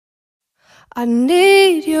I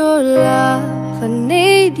need your love, I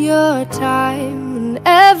need your time. When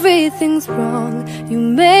everything's wrong, you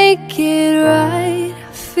make it right.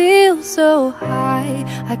 I feel so high,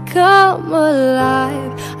 I come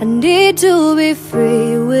alive. I need to be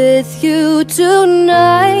free with you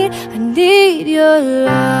tonight. I need your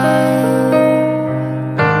love.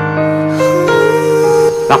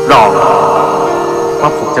 รับรองว่า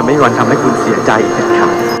ผมจะไม่มีวันทำให้คุณเสียใจเด็ดขา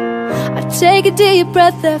ด I take a deep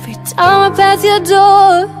breath every time I pass your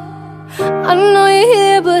door. I know you're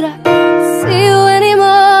here but I can't see you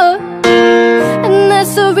anymore. And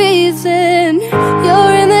that's the reason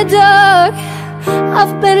you're in the dark.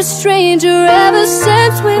 I've been a stranger ever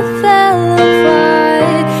since we fell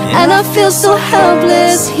apart. And I feel so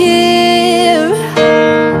helpless here.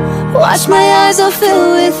 Watch my eyes all fill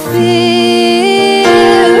with fear.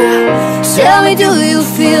 Tell me, do you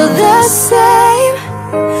feel the same?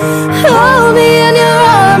 Hold me in your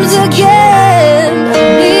arms